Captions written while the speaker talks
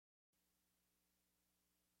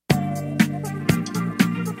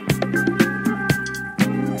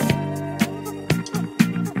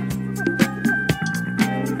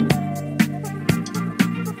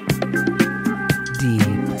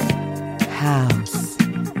House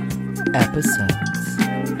episodes.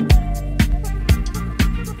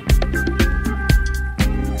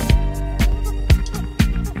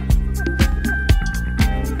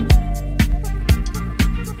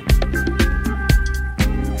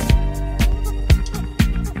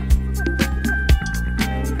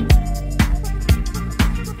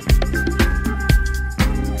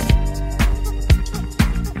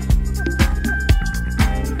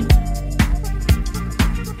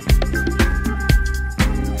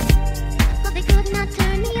 They could not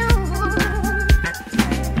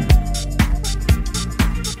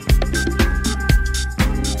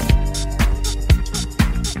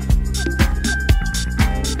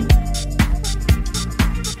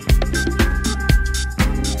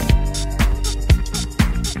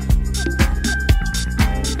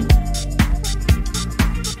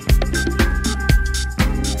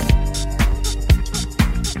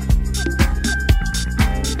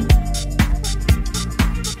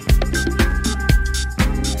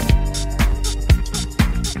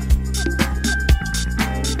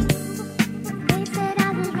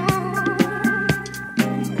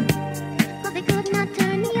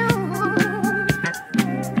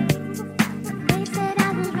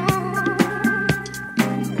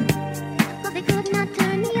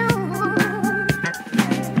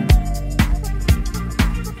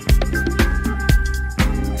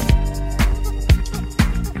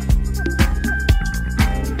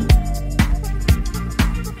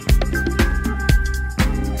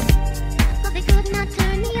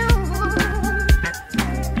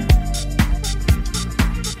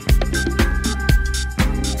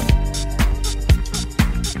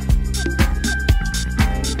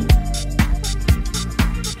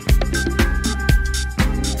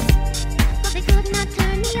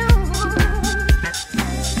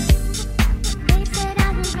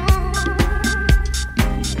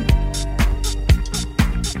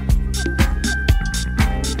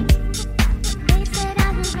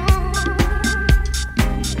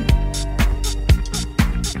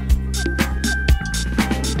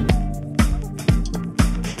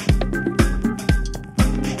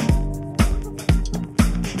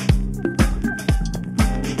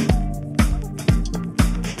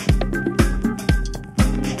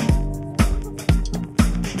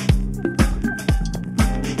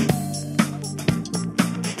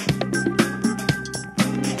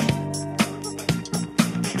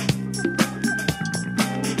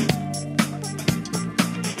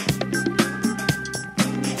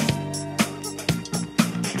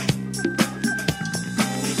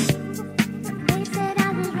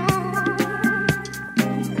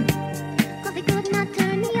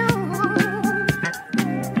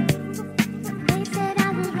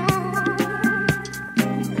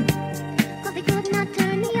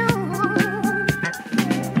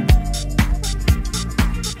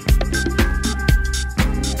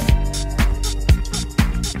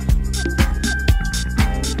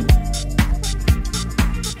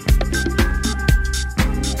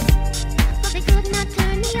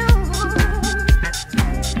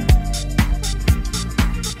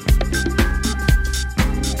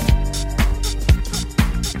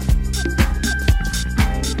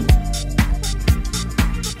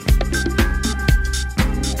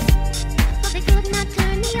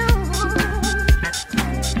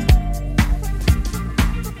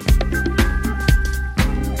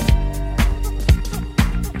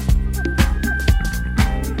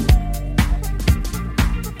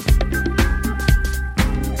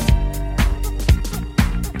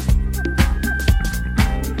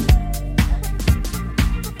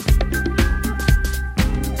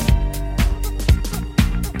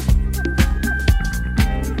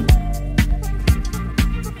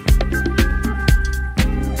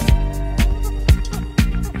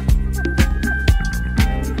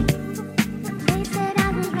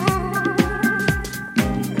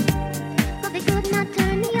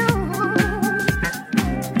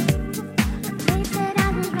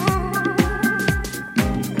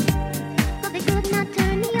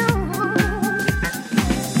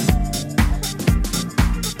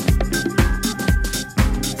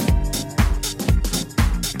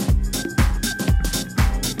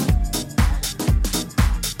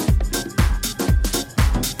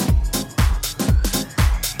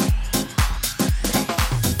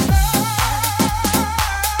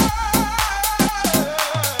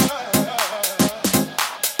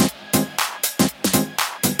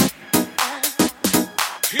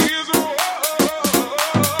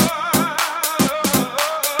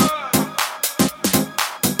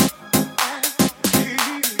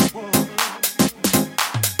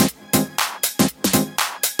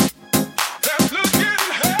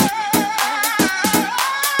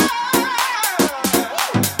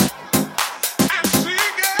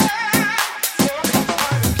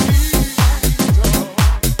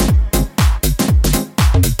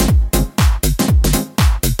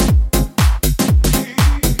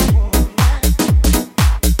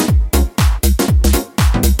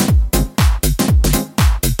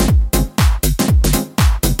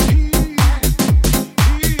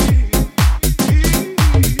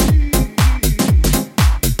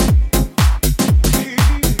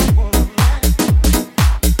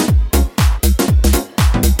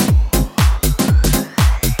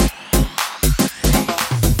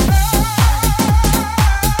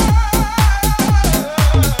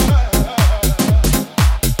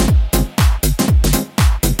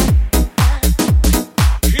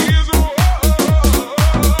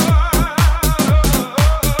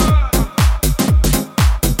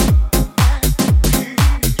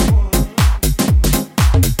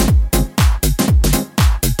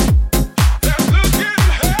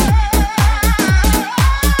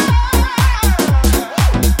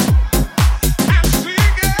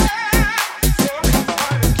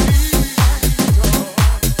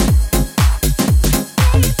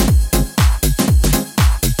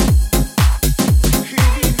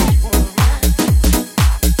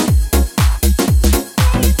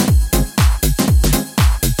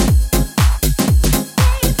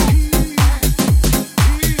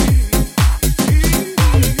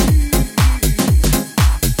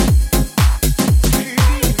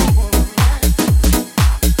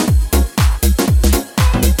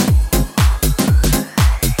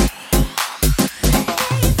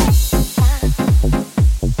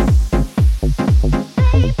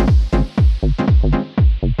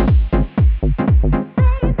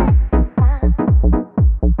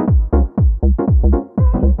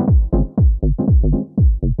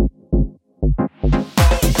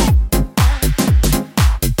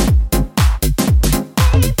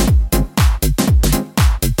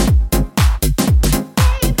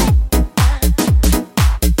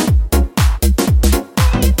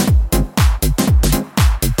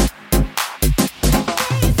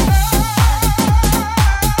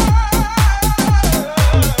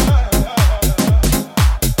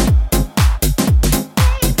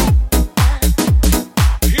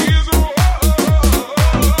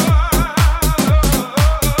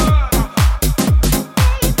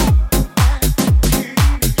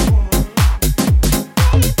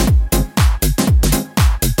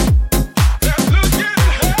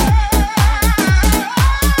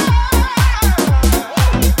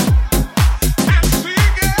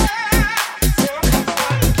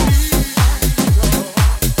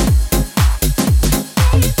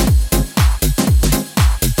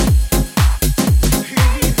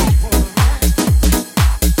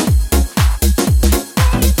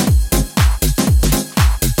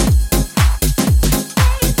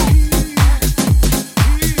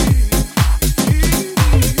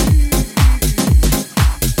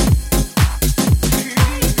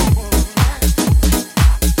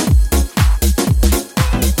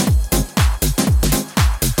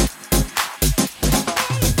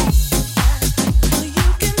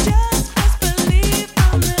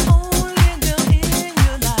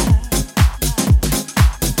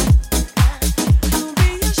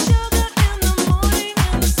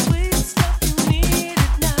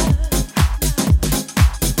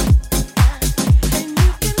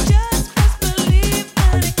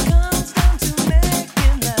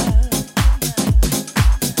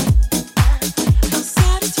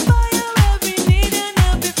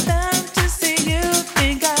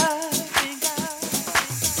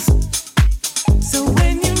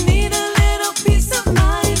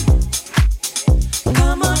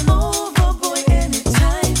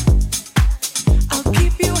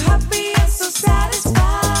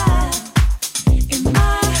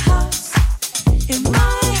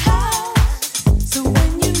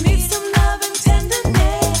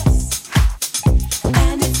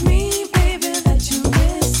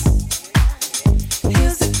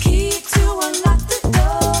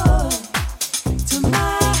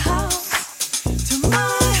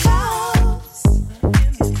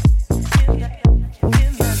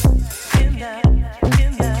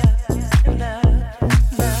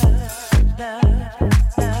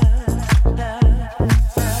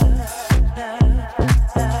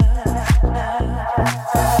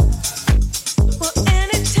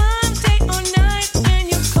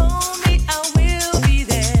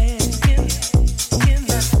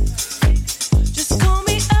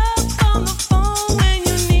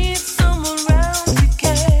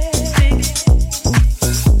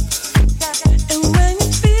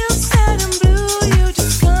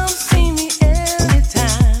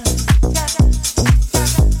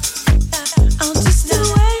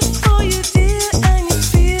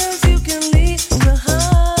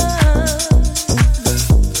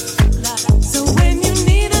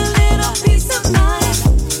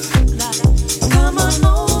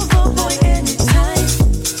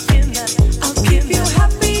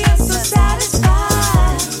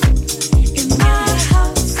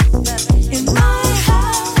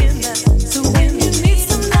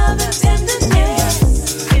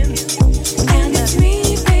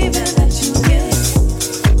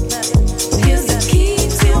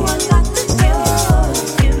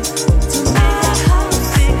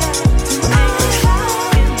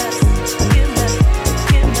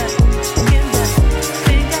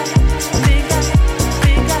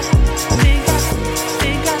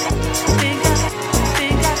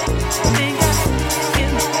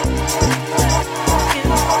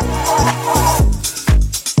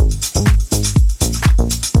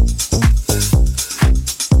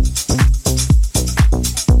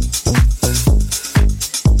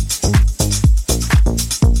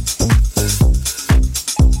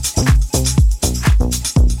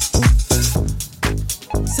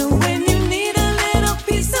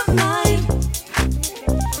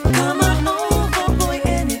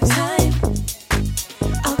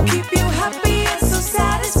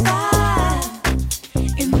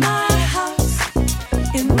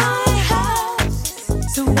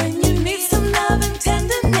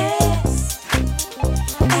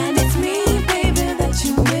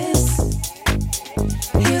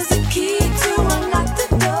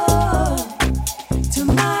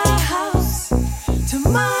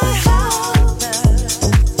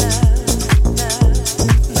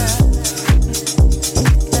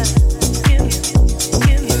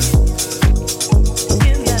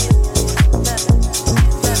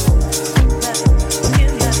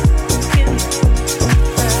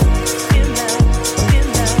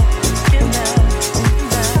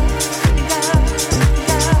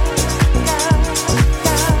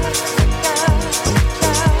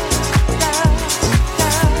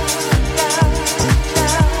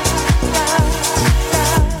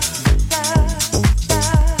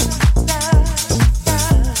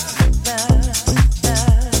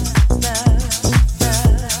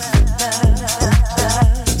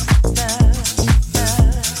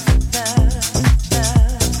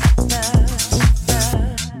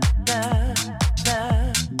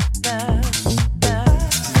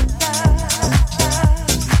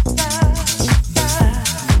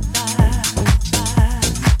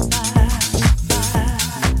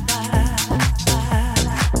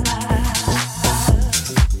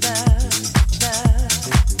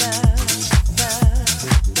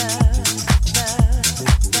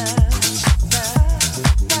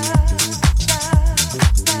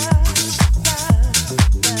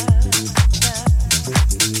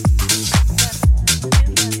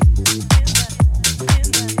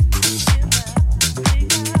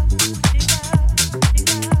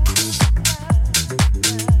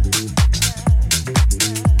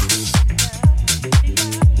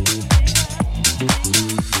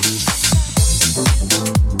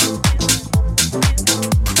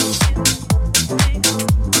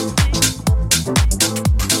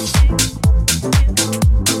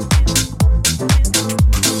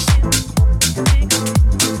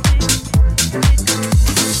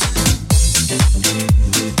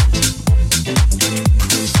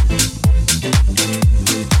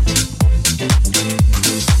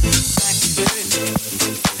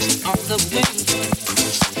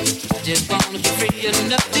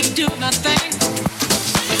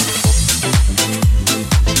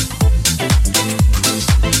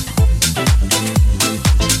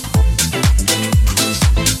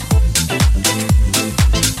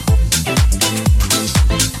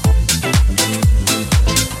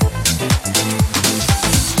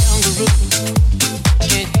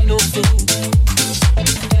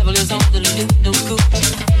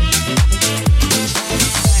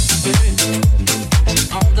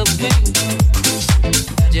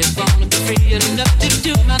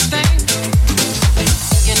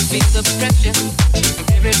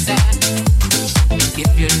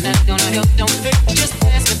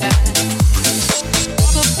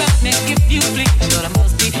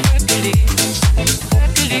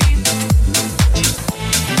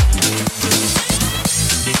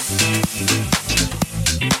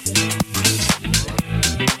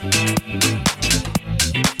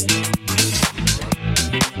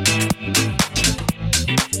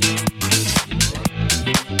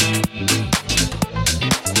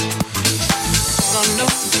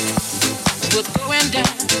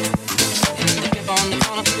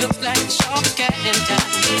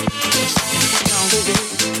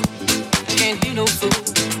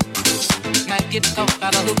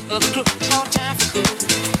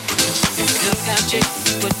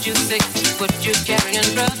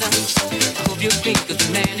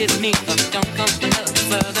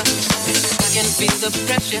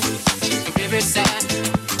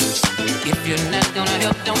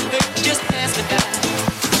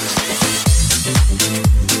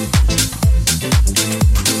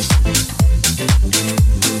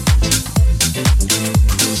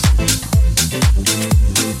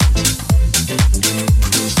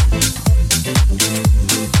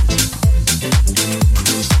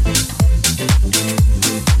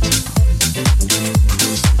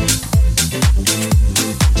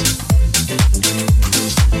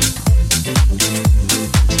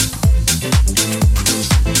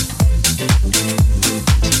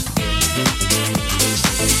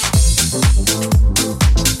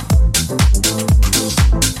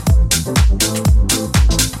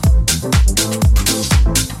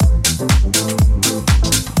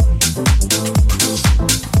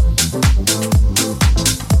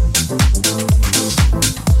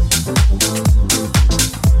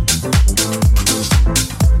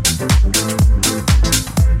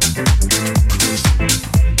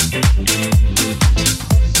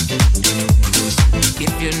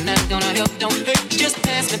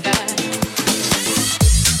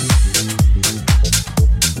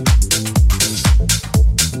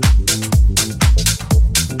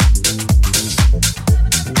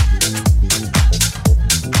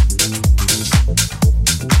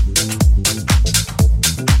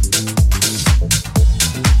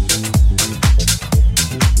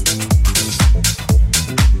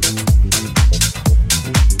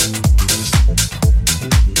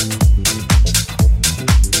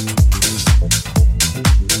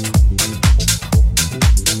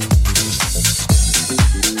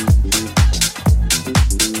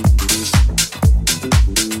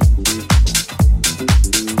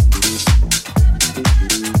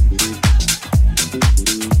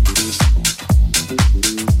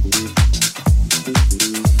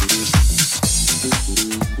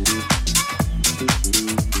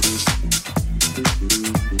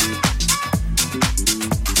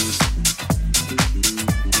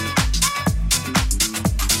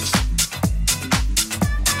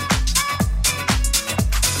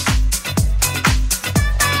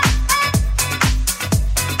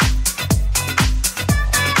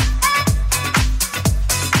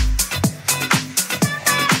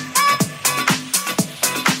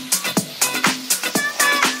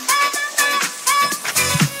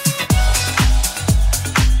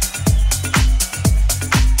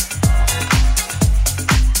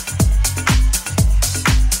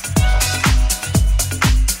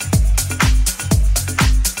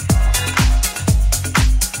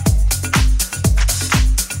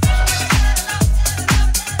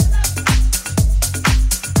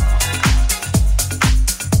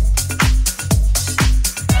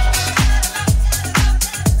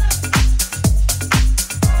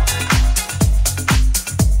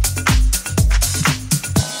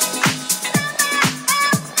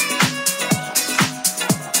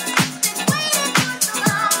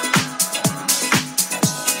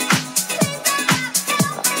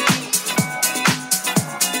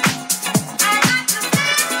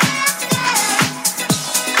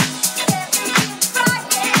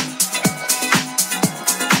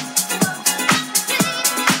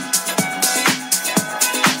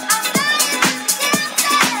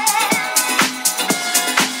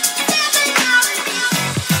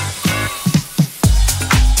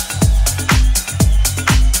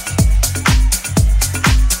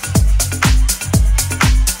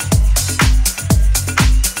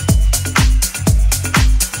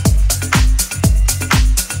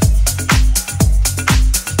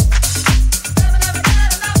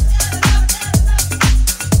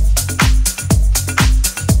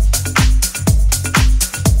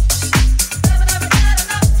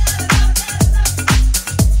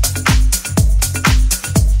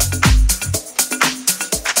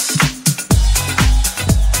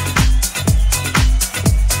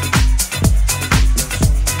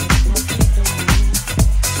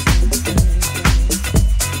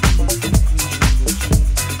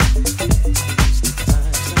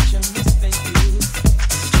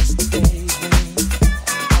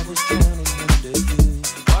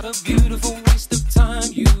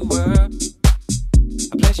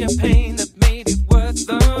pleasure pain that made it worth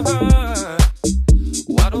the hurt.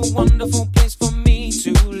 What a wonderful place for me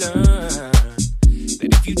to learn that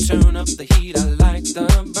if you turn up the heat, I like the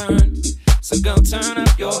burn. So go turn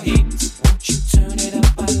up your heat. Won't you turn it up?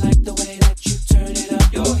 I like the way that you turn it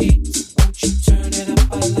up. Your heat. Won't you turn it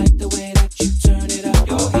up? I like the way that you turn it up.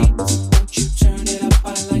 Your heat. Won't you turn it up?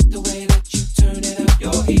 I like the way that you turn it up.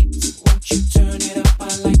 Your heat. Won't you turn it up? I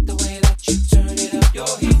like the way that you turn it up. Your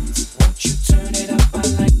heat. Won't you turn it up? I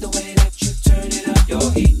like the way that you turn it up.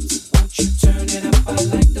 Your heat. Won't you turn it up? I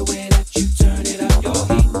like the way that you turn it up. Your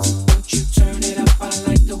heat. Won't you turn it up? I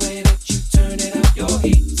like the way that you turn it up. Your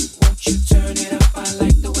heat. Won't you turn it up? I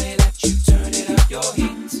like the way that you turn it up. Your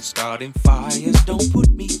heat. Starting fires don't put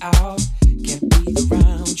me out. Can't breathe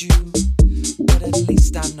around you, but at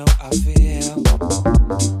least I know I feel.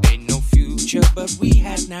 Ain't no future, but we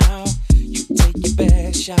had now. You take your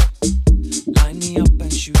best shot, line me up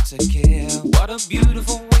and shoot to kill. What a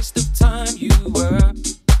beautiful waste of time you were.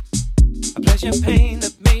 A pleasure pain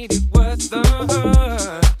that made it worth the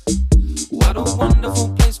hurt. What a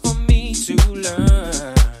wonderful place for me to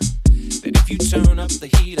learn that if you turn up the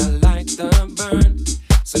heat, I like the burn.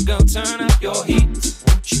 So go turn up your heat.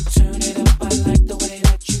 Won't you turn it up? I like the way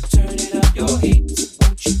that you turn it up. Your heat.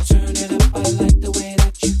 Won't you turn it up? I like the way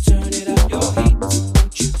that you turn it up. Your heat.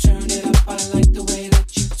 Won't you turn it up? I like the way that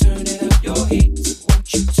you turn it up. Your heat. Won't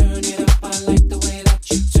you turn it up? I like the way that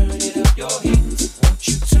you turn it up. Your heat. Won't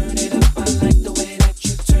you turn it up? I like the way that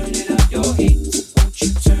you turn it up. Your heat. Won't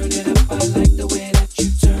you turn it up? I like the way that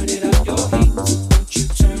you turn it up. Your heat. Won't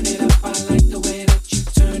you turn it up? I like the way that you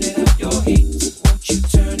turn it up. Your heat. Won't you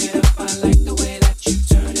turn it up? I like the way that you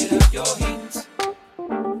turn it up. Your heat.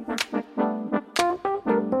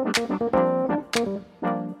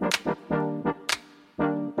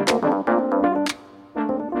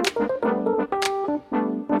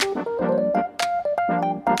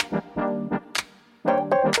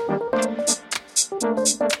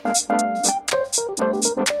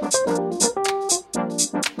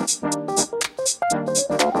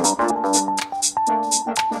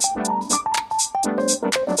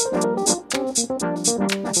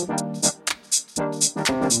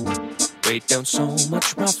 Weight down so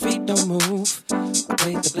much my feet don't move. I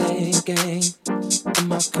played the blame game, and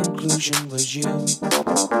my conclusion was you.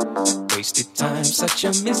 Wasted time, such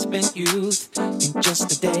a misspent youth. In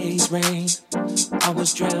just a day's rain, I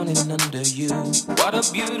was drowning under you. What a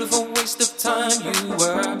beautiful waste of time you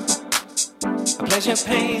were. A pleasure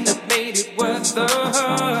pain that made it worth the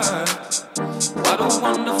hurt. What a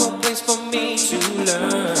wonderful place for me to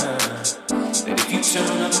learn that if you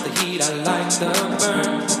turn up the heat, I like the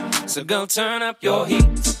burn. So go turn up your heat.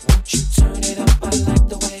 Won't you turn it up? I like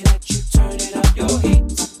the way that you turn it up. Your heat.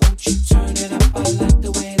 Won't you turn it up? I like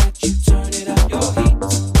the way that you turn it up. Your heat.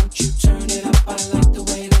 Won't you turn it up? I like the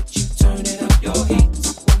way that you turn it up. Your heat.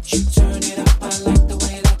 Won't you turn it up? I like the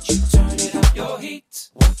way that you turn it up. Your heat.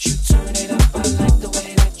 Won't you turn it up? I like the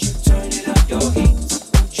way that you turn it up. Your heat.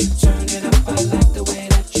 Won't you turn it up? I like the way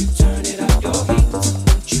that you turn it up. Your heat.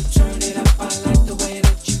 Won't you turn it up? I like the way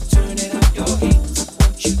that you turn it up. Your heat.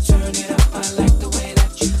 Won't you turn it up? I like the way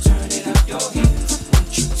that you turn it up.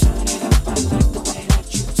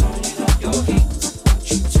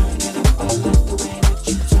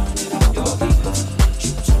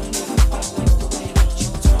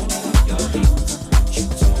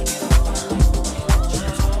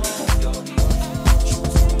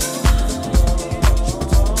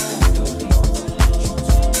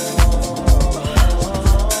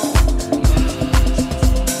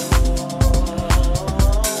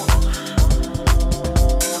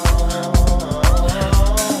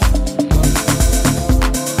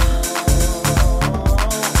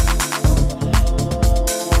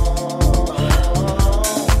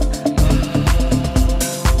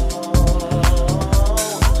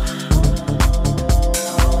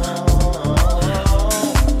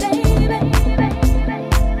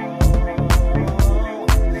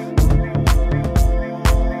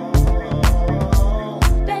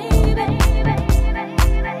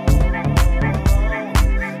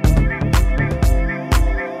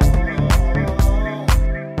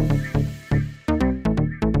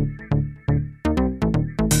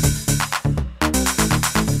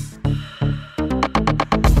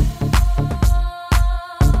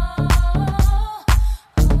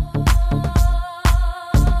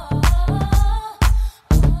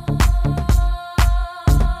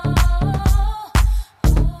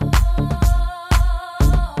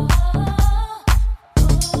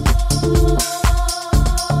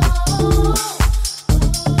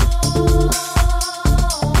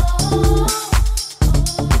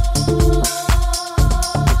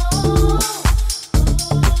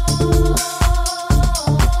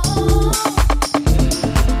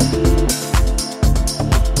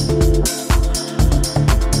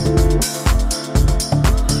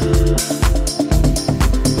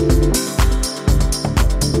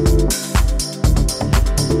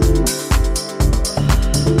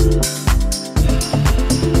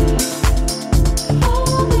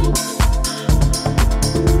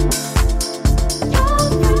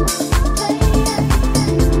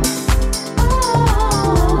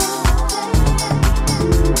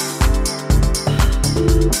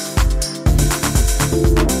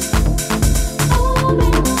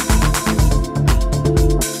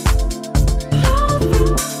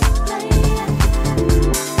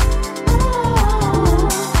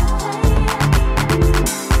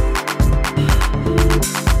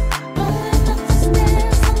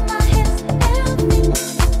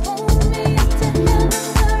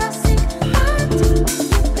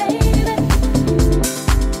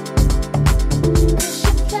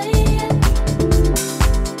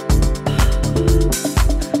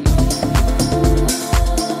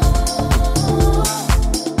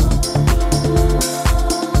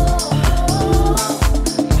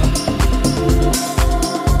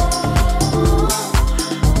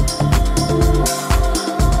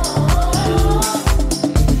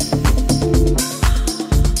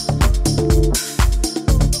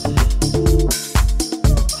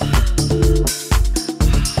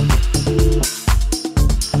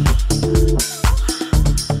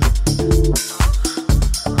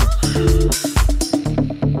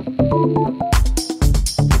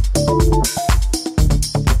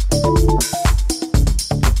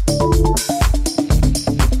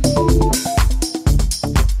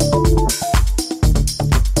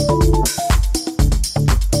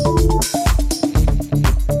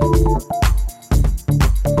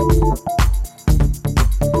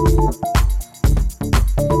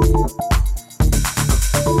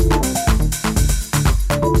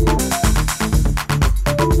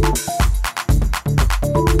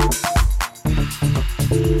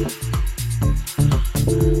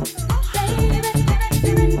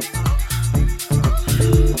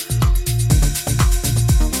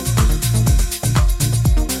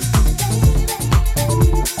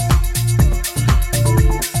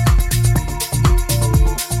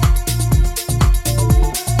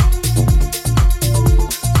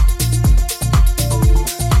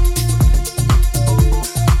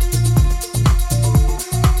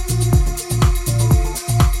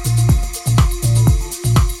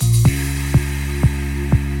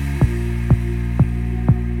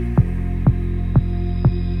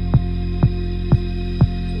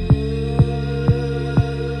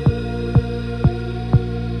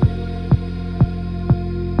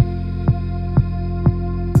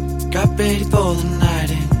 ready for the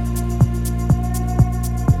night in.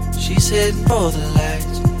 She's heading for the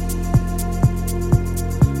lights,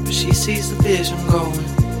 but she sees the vision going,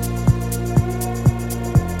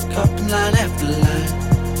 cupping line after line.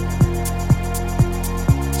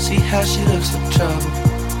 See how she looks like trouble,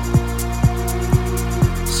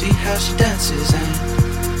 see how she dances and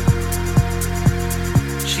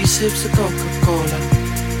she sips the Coca-Cola.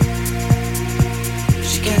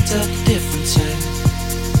 She can't tell the difference yet.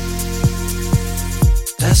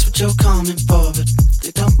 That's what you're coming for, but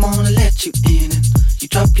they don't wanna let you in. And you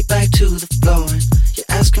drop your back to the floor and you're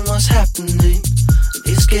asking what's happening. And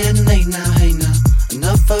it's getting late now, hey now,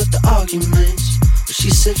 enough of the arguments. But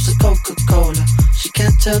she sips the Coca-Cola, she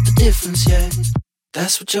can't tell the difference yet.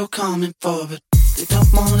 That's what you're coming for, but they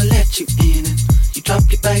don't wanna let you in. And you drop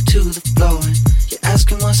your back to the floor and you're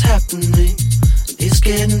asking what's happening. And it's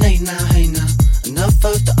getting late now, hey now, enough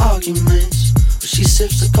of the arguments. But she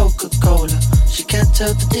sips the Coca-Cola, she can't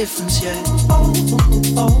tell the difference yet.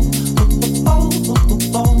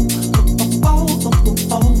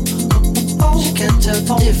 She can't tell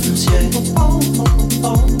the difference yet.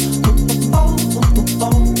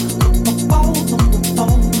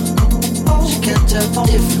 She can't tell the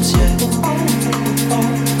difference yet.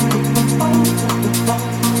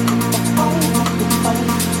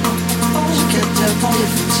 She can't tell the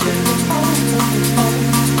difference yet.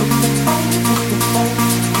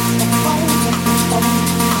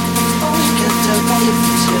 She can't tell the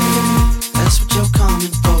difference yet. That's what you're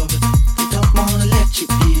coming for, but they don't wanna let you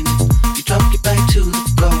in. You drop your back to the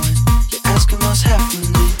floor and you're asking what's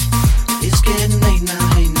happening. It's getting late now,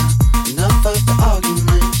 hey now, enough of the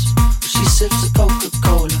arguments. But she sips the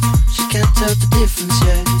Coca-Cola, she can't tell the difference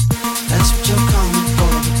yet. That's what you're coming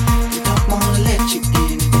for, but they don't wanna let you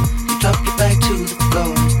in. You drop your back to the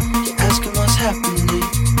floor and you're asking what's happening.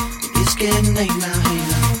 It's getting late now, hey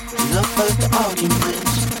now, enough of the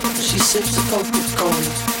arguments. But she sips the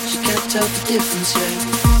Coca-Cola, she can't tell the difference yet.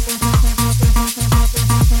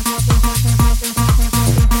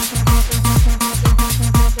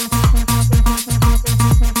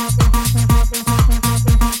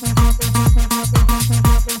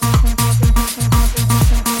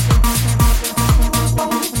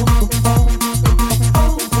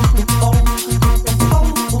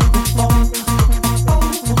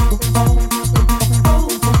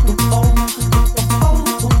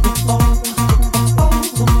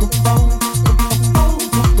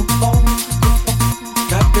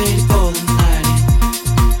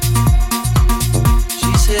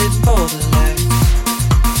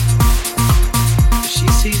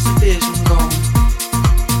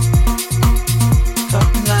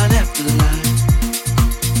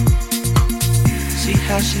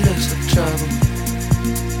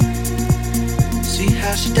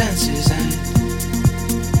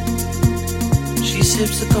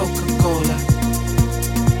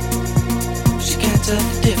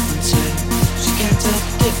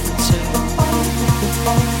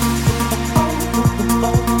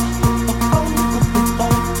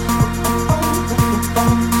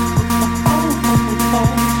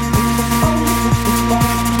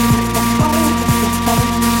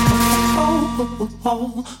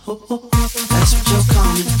 That's what you're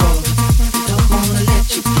coming for, they don't wanna let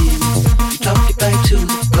you in. You drop your back to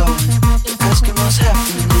the floor and you're asking what's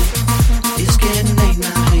happening. It's getting late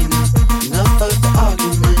now, hey now, enough of the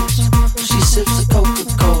arguments. She sips the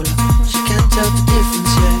Coca-Cola, she can't tell the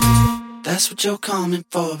difference yet. That's what you're coming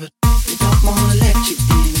for, but they don't wanna let you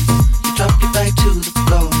in. You drop your back to the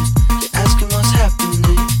floor and you're asking what's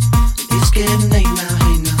happening. It's getting late now,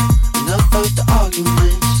 hey now, enough of the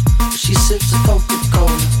arguments. She sips the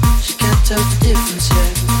Coca-Cola, she can't tell the difference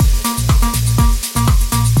yet.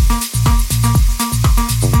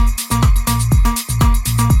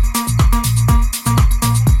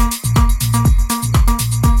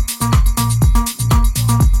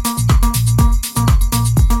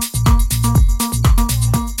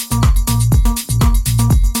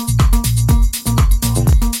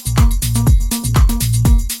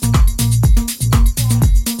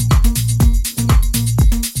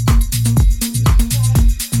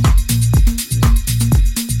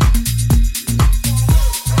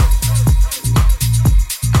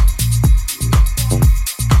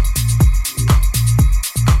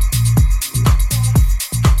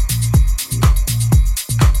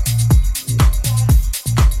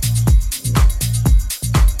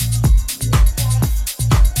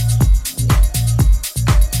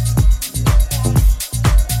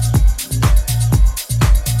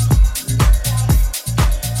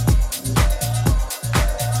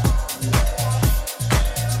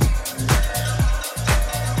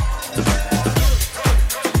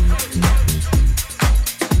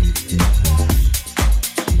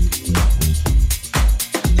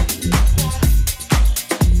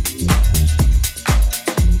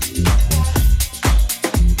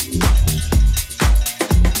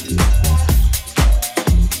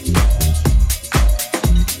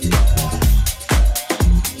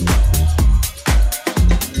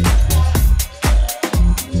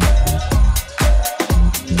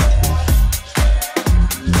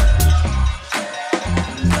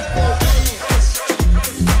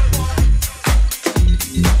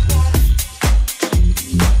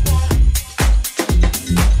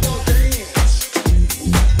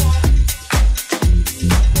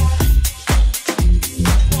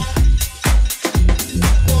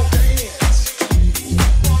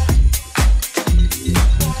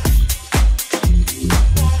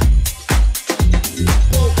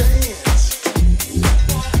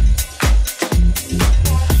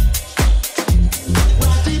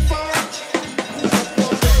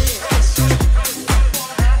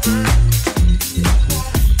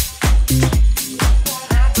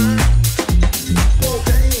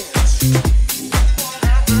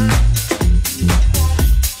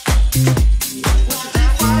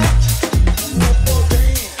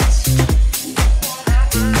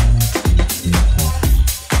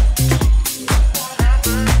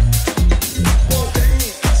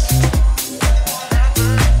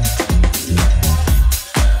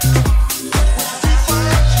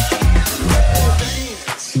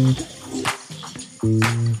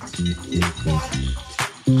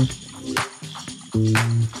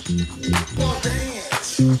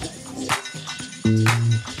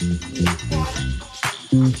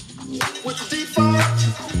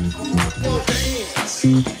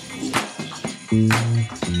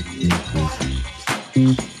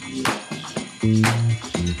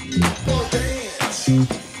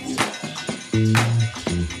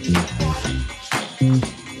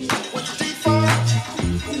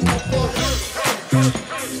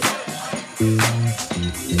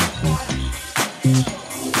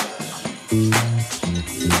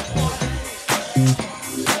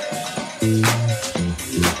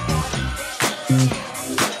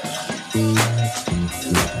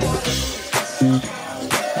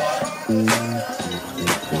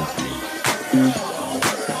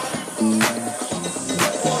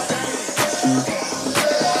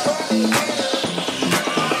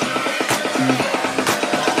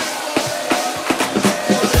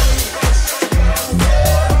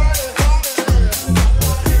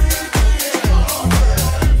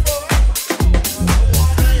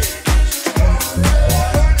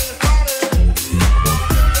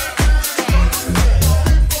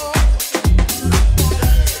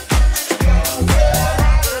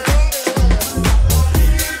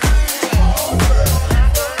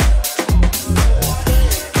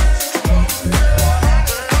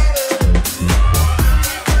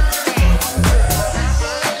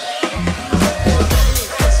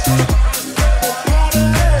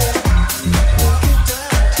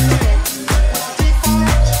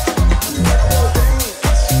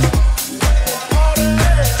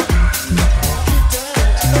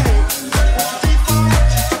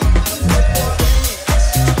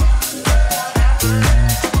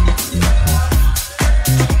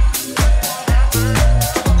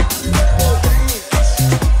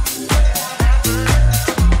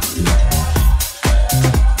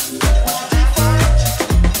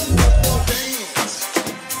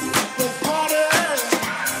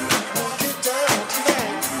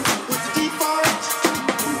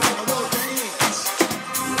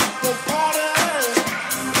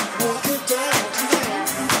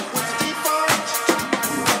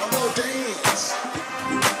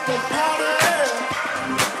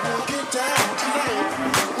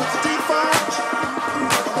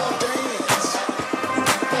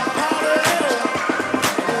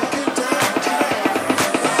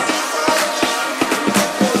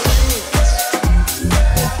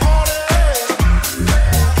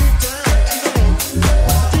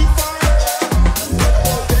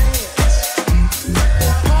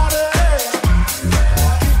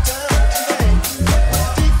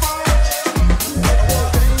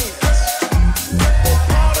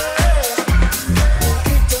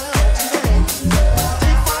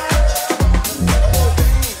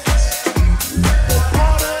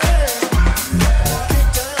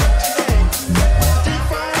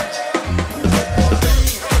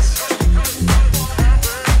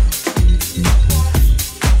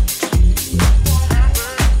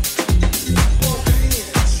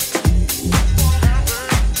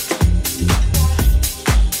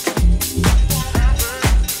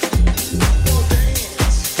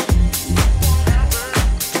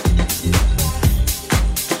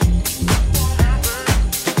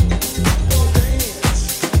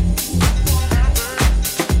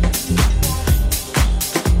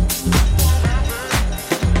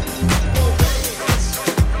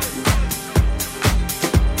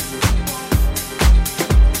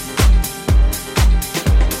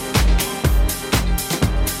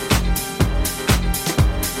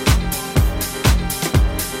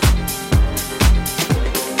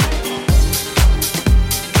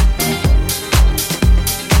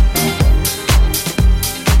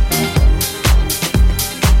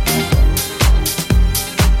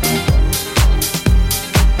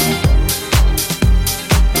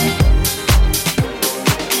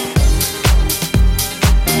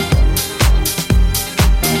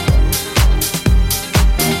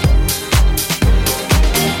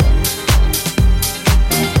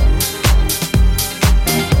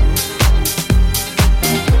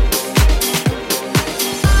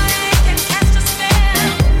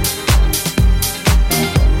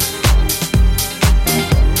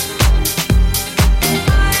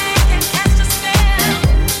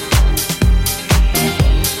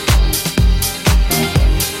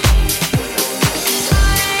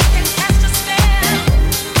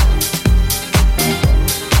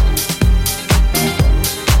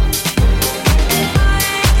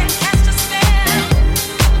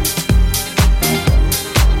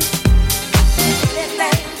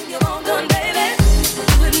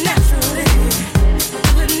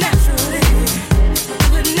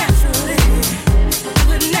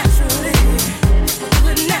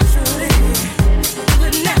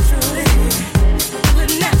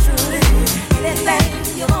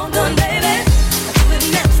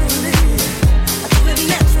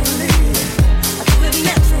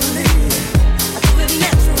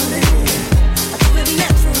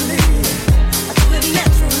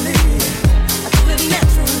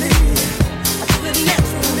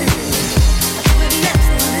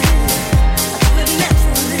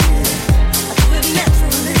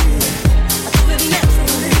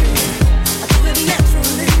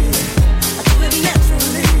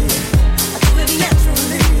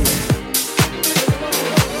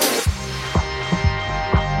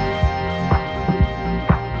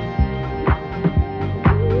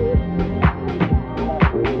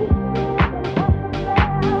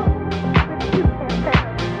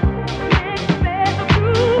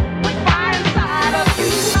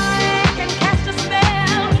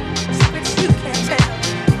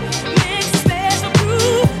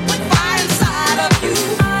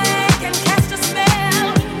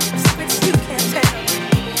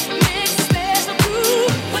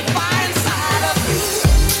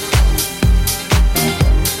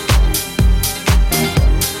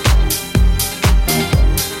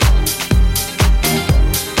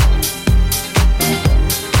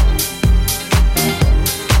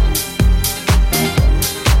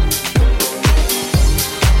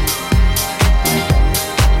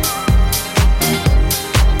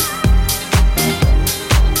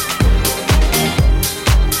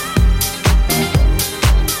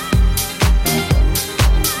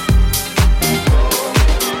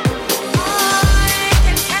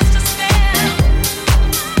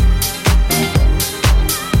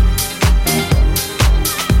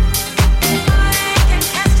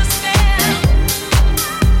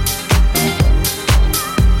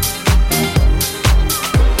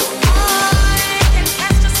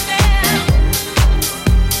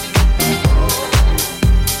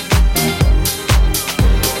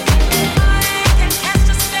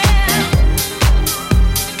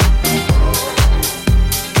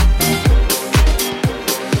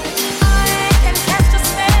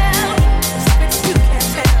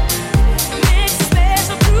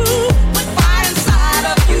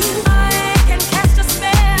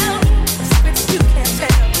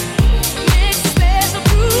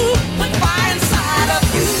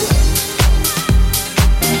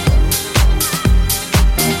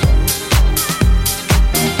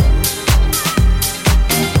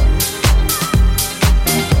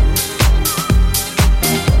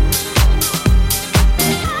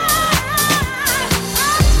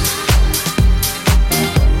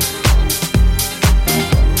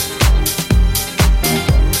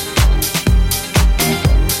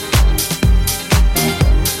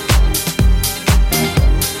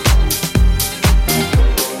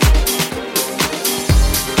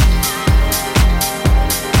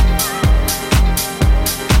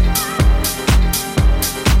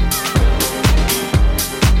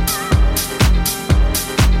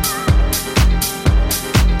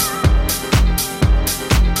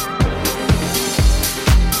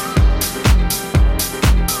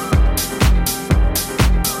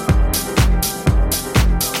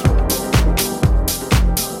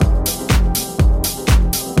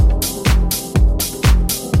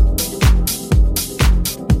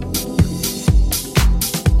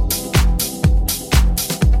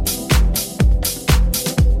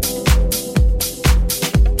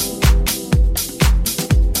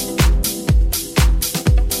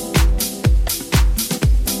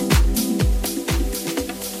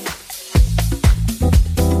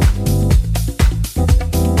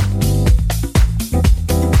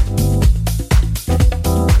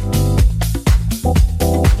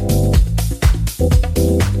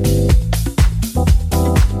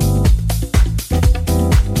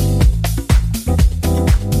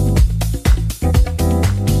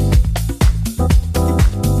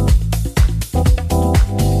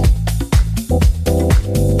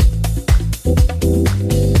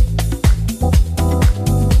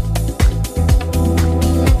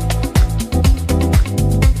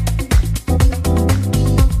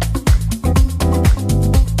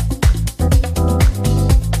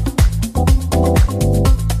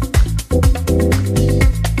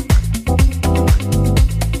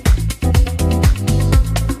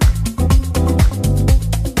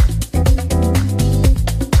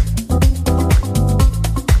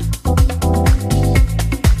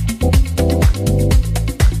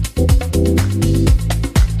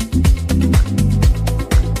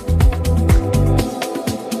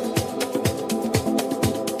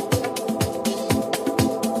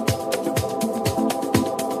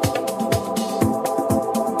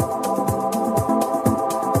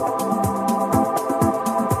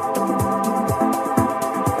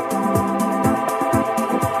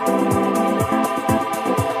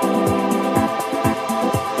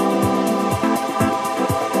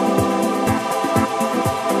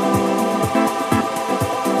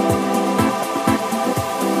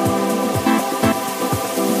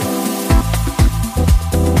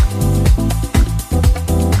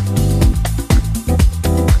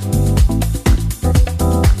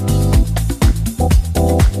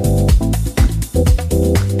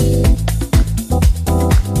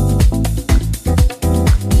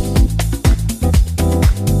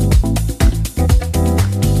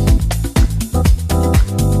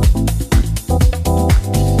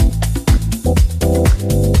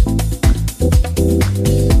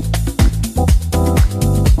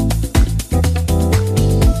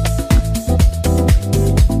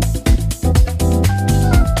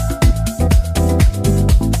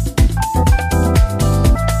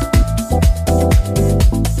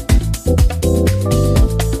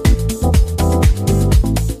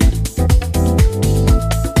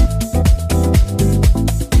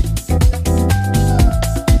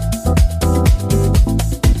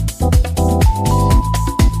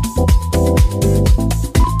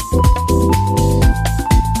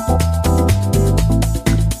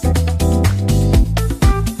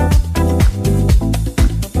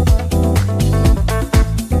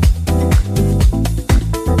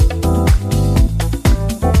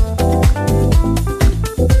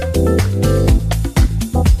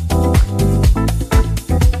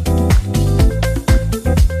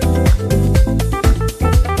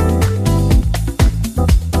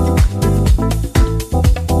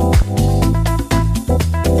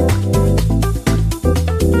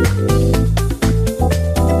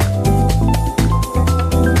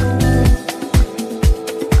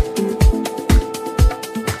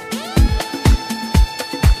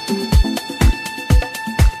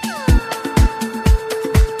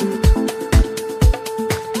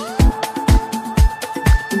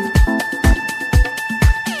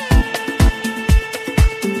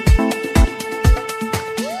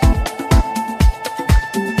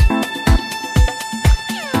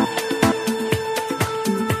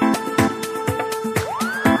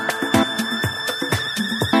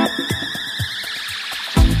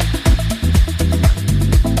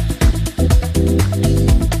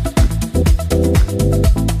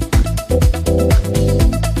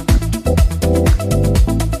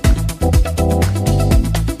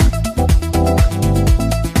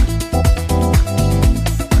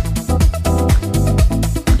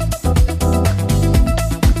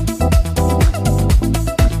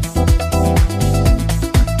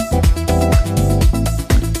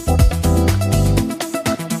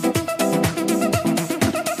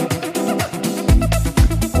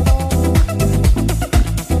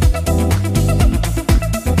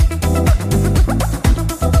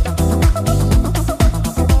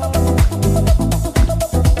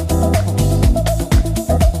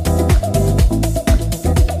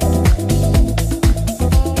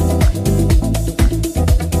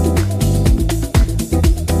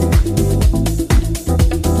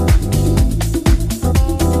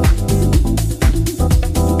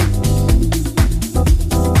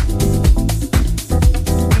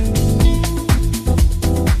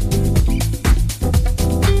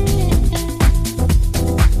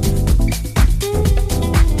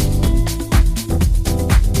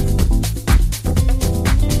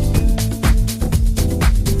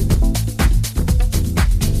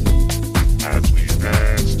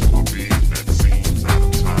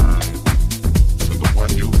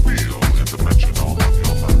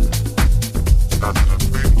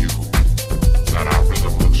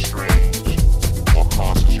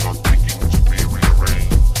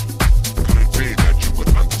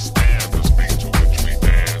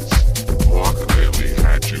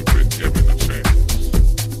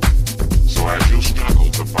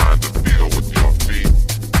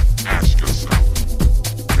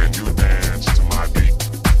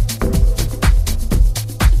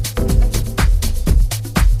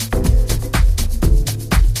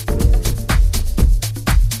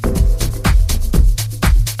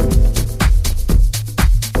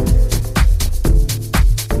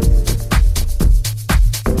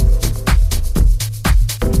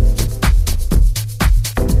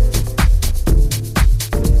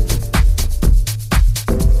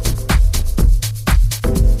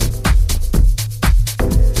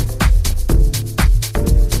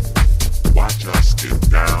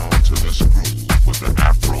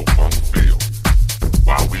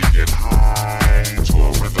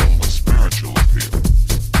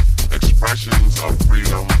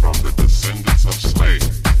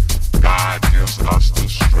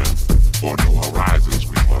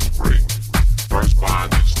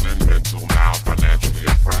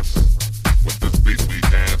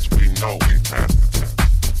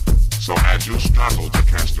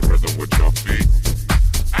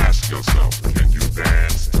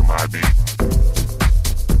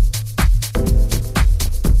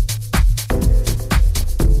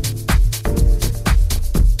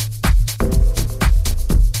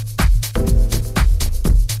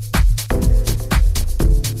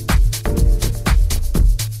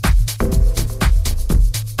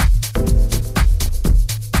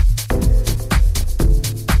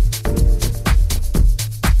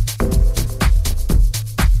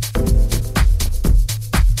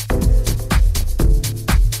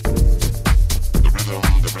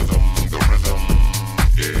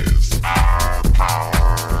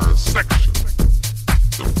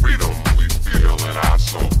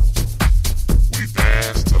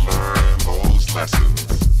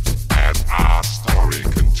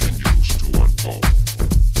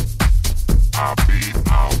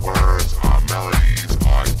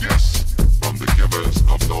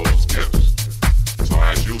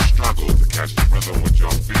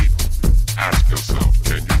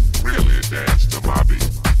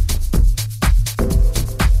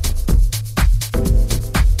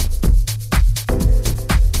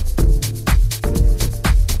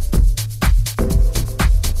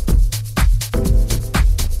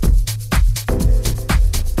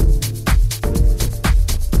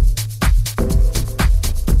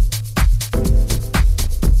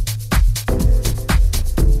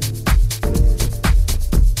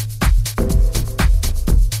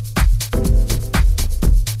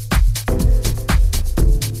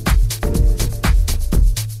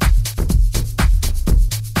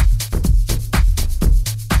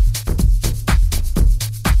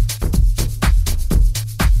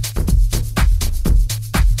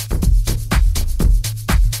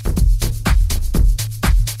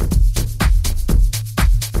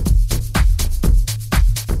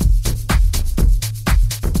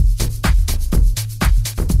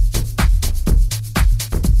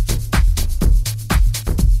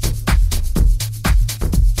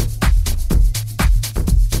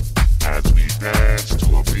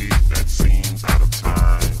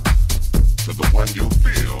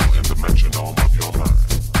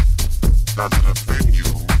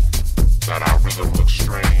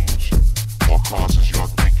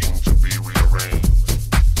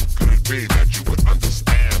 me that